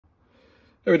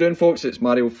How are we doing, folks? It's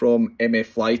Mario from MF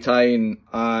Fly Tying,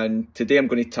 and today I'm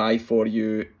going to tie for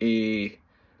you a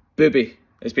booby.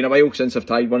 It's been a while since I've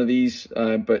tied one of these,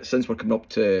 but since we're coming up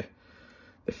to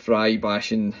the fry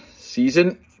bashing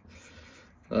season,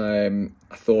 I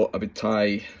thought I would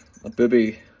tie a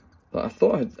booby that I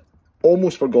thought I had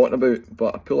almost forgotten about,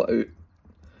 but I pull it out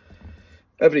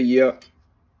every year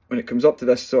when it comes up to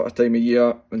this sort of time of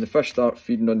year, when the fish start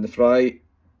feeding on the fry.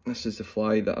 This is the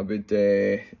fly that I would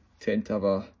tend to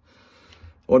have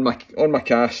on my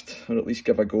cast, or at least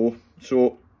give a go.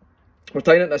 So we're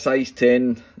tying it in a size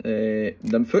 10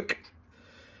 nymph hook,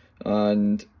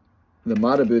 and the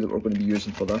marabou that we're going to be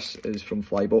using for this is from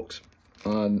Flybox,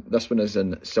 and this one is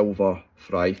in silver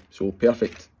fry, so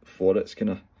perfect for it.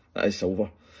 That is silver,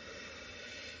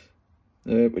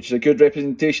 which is a good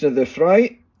representation of the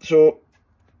fry. So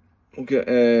we'll get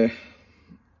a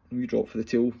wee drop for the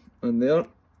tail in there.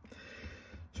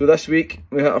 So this week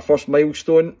we hit our first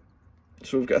milestone,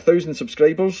 so we've got 1,000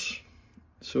 subscribers.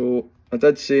 So I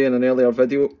did say in an earlier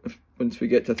video, once we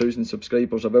get to 1,000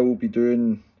 subscribers I will be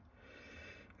doing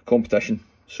a competition,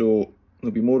 so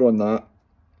there'll be more on that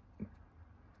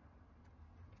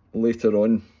later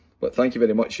on. But thank you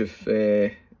very much if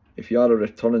you are a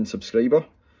returning subscriber.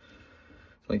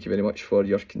 Thank you very much for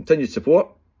your continued support,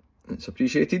 it's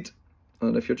appreciated.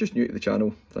 And if you're just new to the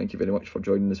channel, thank you very much for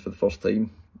joining us for the first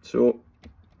time. So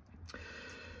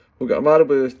we've got a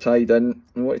marabou tied in.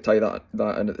 We want to tie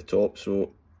that in at the top,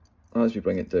 so as we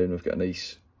bring it down we've got a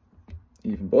nice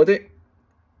even body,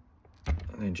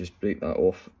 and then just break that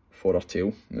off for our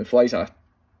tail. And the flies I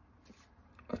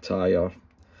tie are,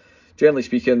 generally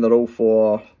speaking, they're all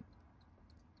for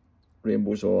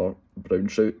rainbows or brown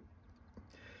trout,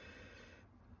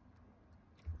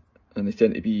 and they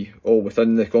tend to be all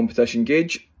within the competition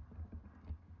gauge.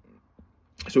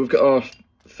 So we've got our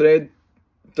thread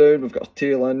down, we've got our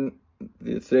tail in.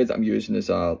 The thread that I'm using is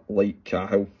a light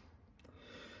cahill,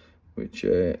 which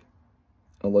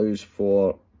allows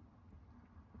for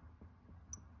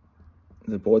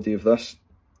the body of this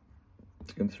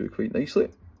to come through quite nicely.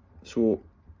 So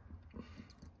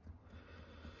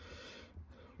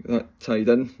that tied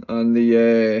in, and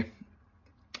the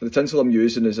tinsel I'm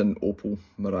using is an opal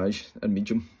mirage in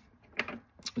medium.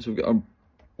 So we've got our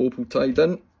opal tied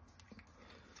in.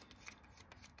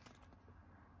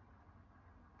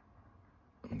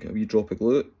 Get a wee drop of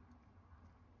glue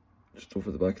just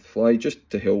over the back of the fly, just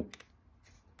to help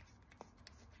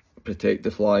protect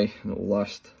the fly, and it will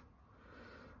last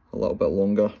a little bit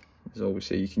longer. As I always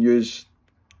say, you can use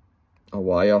a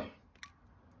wire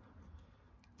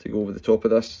to go over the top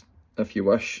of this if you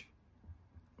wish,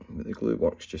 but the glue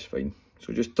works just fine.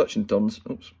 So just touch and turns,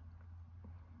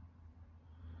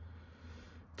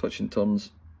 touch and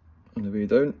turns on the way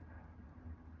down.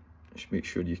 Just make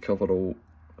sure you cover all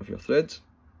of your threads.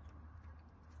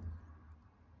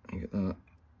 And get that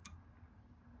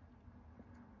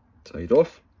tied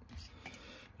off,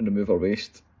 and remove our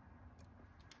waste.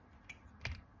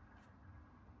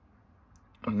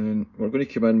 And then we're going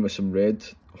to come in with some red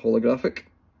holographic,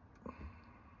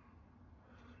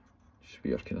 just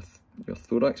where your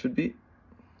thorax would be.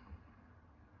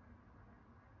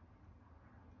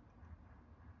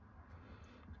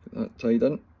 Get that tied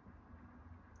in,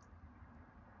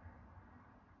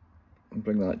 and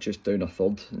bring that just down a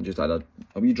third, and just add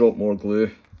a wee drop more glue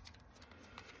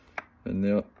in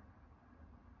there.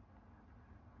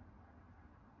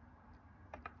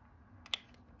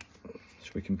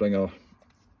 So we can bring our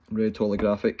red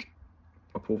holographic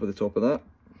up over the top of that.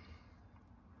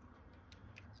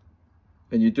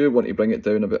 And you do want to bring it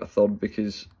down about a third,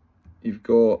 because you've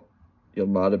got your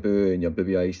marabou and your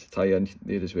booby eyes to tie in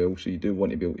there as well, so you do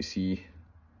want to be able to see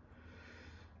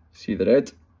the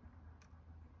red.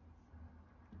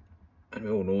 And we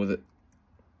all know that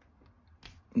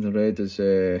the red is,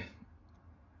 there's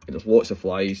lots of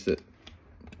flies that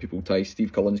people tie.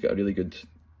 Steve Cullen's got a really good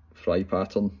fry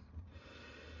pattern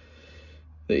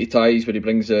that he ties, where he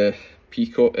brings the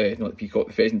peacock, not the peacock,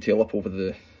 the pheasant tail up over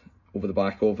the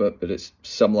back of it, but it's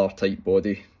similar type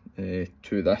body to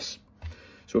this.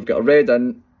 So we've got a red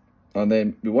in, and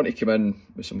then we want to come in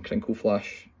with some crinkle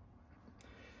flash.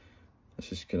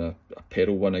 This is kind of a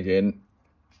pearl one again,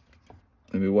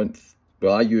 and we want,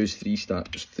 well, I use three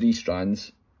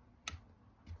strands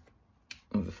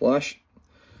of the flash,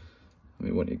 and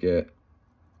we want to get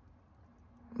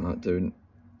that down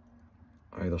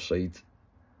either side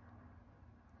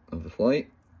of the fly.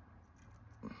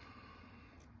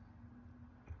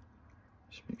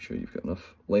 Just make sure you've got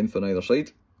enough length on either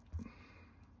side.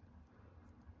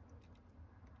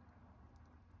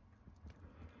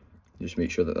 Just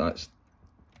make sure that that's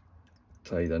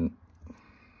tied in.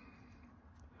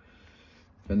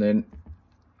 And then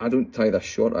I don't tie this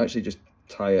short, I actually just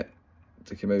tie it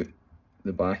to come out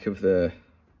the back of the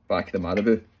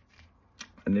marabou.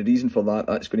 And the reason for that,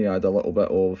 that's going to add a little bit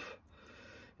of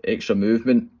extra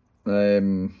movement.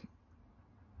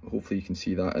 Hopefully you can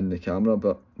see that in the camera,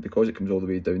 but because it comes all the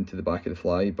way down to the back of the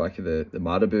fly, back of the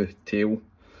marabou tail,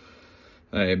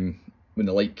 when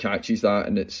the light catches that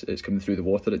and it's coming through the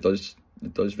water, it does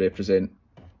represent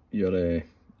your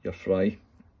fry.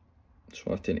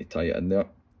 So I tend to tie it in there.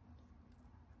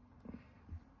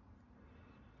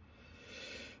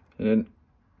 And then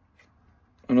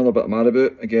another bit of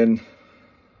marabou, again,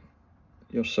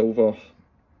 your silver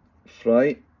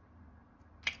fry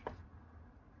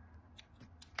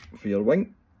for your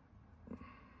wing.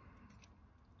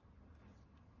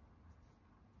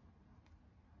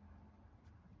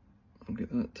 I'll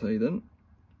get that tied in.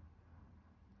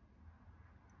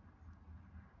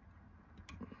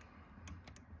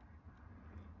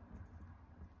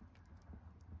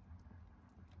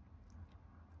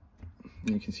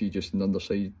 And you can see just on the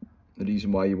underside, the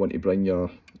reason why you want to bring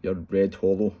your red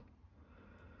hollow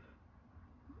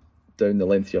down the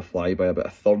length of your fly by about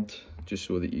 1/3, just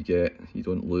so that you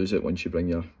don't lose it once you bring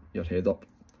your head up.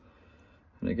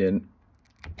 And again,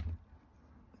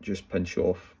 just pinch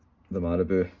off the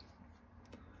marabou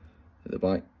at the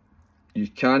back. You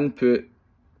can put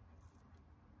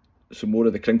some more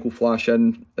of the crinkle flash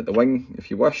in at the wing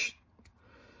if you wish,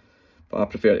 but I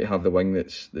prefer to have the wing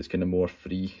that's kind of more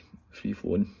free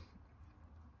flowing.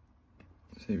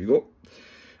 So there we go.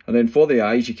 And then for the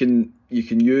eyes, you can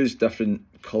use different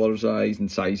colours of eyes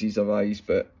and sizes of eyes,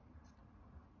 but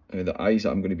the eyes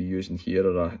that I'm going to be using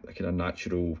here are a kind of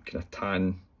natural kind of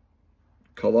tan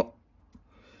colour.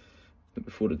 But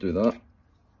before I do that,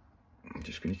 I'm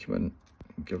just going to come in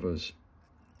and give us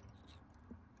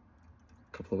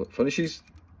a couple of finishes,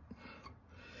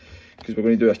 because we're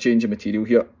going to do a change of material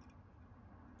here.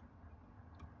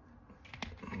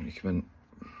 I'm going to come in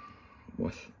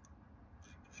with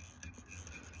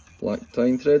black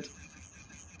tying thread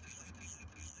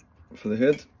for the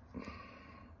head.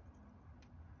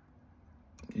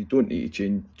 You don't need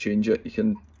to change it. You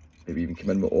can maybe even come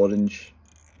in with orange.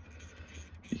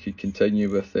 You could continue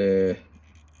with the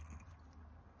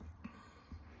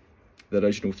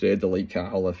original thread, the light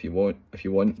cattle, if you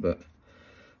want, but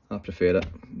I prefer it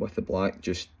with the black.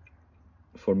 Just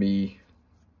for me,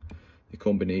 the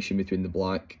combination between the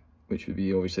black, which would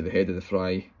be obviously the head of the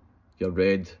fry, your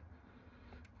red,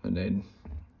 and then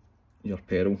your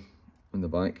pearl on the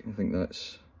back, I think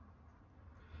that's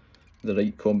the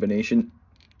right combination.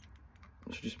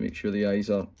 So just make sure the eyes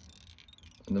are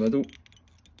in the middle.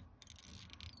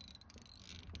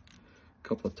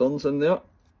 Couple of turns in there.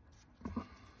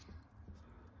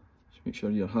 Just make sure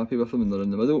you're happy with them and they're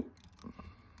in the middle.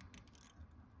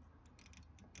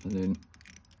 And then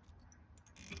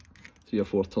 3 or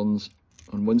 4 turns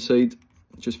on one side.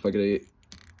 Just figure 8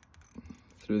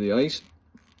 through the eyes.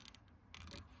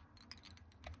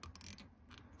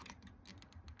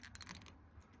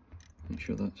 Make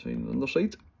sure that's on the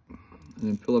underside. And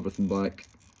then pull everything back,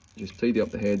 just tidy up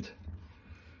the head,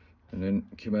 and then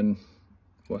come in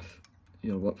with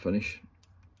your whip finish.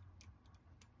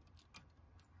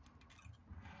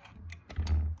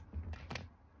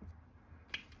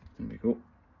 There we go.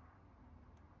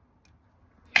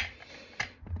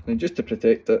 And just to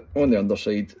protect it, on the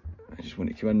underside, I just want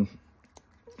to come in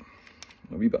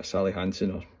a wee bit of Sally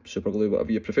Hansen or super glue,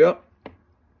 whatever you prefer,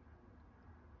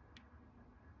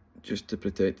 just to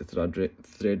protect the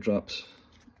thread wraps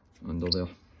under there,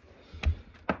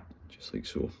 just like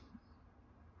so.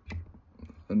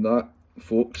 And that,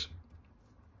 folks,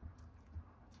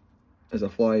 is a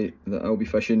fly that I'll be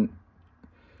fishing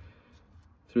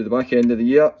through the back end of the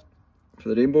year for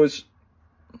the rainbows.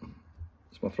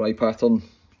 It's my fry pattern.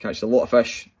 Catched a lot of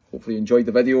fish. Hopefully you enjoyed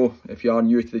the video. If you are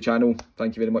new to the channel,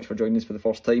 thank you very much for joining us for the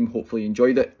first time. Hopefully you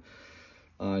enjoyed it,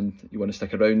 and you want to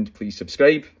stick around, please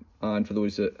subscribe. And for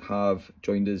those that have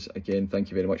joined us, again, thank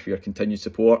you very much for your continued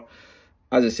support.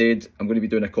 As I said, I'm going to be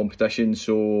doing a competition,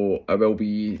 so I will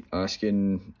be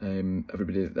asking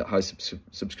everybody that has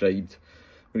subscribed.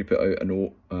 I'm going to put out a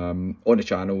note on the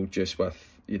channel just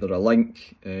with either a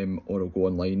link or I'll go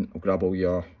online, I'll grab all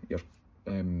your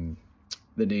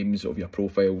the names of your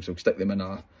profiles, I'll stick them in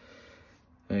a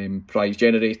prize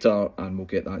generator, and we'll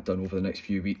get that done over the next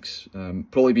few weeks.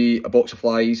 Probably be a box of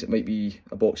flies. It might be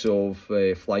a box of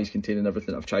flies containing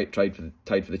everything I've tied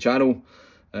for the channel.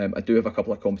 I do have a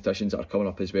couple of competitions that are coming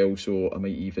up as well, so I might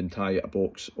even tie a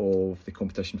box of the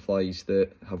competition flies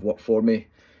that have worked for me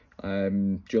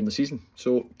during the season.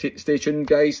 So stay tuned,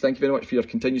 guys. Thank you very much for your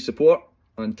continued support,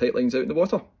 and tight lines out in the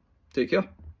water. Take care.